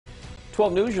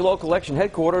12 News, your local election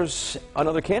headquarters.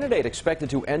 Another candidate expected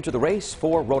to enter the race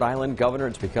for Rhode Island governor.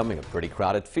 It's becoming a pretty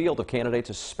crowded field of candidates,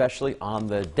 especially on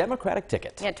the Democratic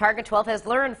ticket. Yeah, Target 12 has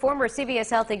learned former CVS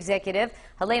Health executive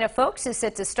Helena Foulkes is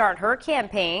set to start her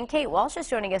campaign. Kate Walsh is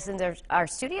joining us in our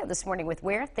studio this morning with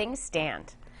where things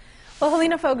stand. Well,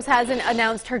 Helena Foulkes hasn't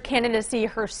announced her candidacy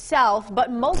herself,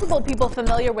 but multiple people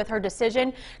familiar with her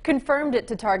decision confirmed it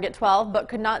to Target 12, but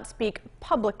could not speak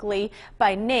publicly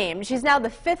by name. She's now the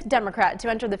 5th Democrat to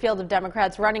enter the field of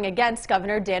Democrats running against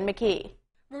Governor Dan McKee.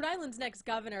 Rhode Island's next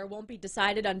governor won't be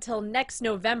decided until next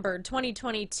November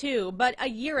 2022, but a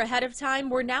year ahead of time,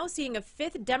 we're now seeing a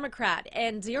 5th Democrat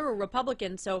and 0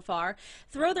 Republicans so far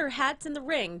throw their hats in the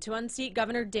ring to unseat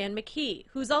Governor Dan McKee,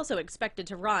 who's also expected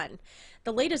to run.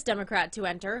 The latest Democrat to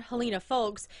enter, Helena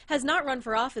Foulkes, has not run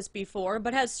for office before,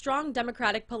 but has strong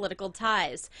Democratic political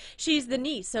ties. She's the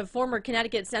niece of former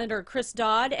Connecticut Senator Chris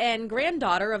Dodd and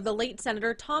granddaughter of the late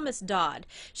Senator Thomas Dodd.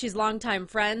 She's longtime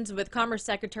friends with Commerce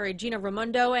Secretary Gina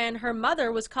Raimondo, and her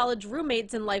mother was college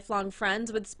roommates and lifelong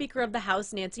friends with Speaker of the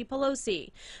House Nancy Pelosi.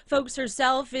 Foulkes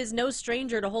herself is no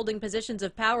stranger to holding positions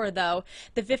of power, though.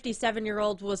 The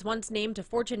 57-year-old was once named to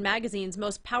Fortune magazine's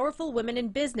most powerful women in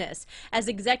business as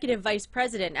executive vice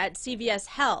president at CVS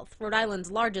Health, Rhode Island's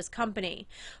largest company.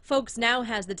 Foulkes now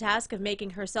has the task of making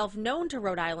herself known to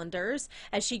Rhode Islanders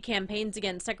as she campaigns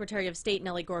against Secretary of State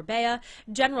Nellie Gorbea,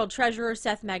 General Treasurer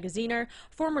Seth Magaziner,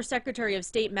 former Secretary of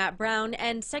State Matt Brown,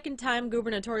 and second-time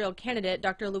gubernatorial candidate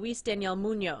Dr. Luis Daniel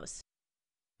Munoz.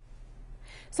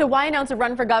 So why announce a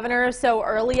run for governor so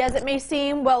early as it may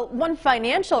seem? Well, one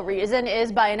financial reason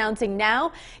is by announcing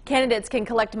now, candidates can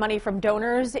collect money from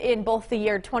donors in both the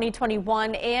year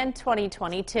 2021 and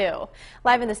 2022.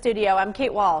 Live in the studio, I'm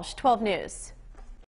Kate Walsh, 12 News.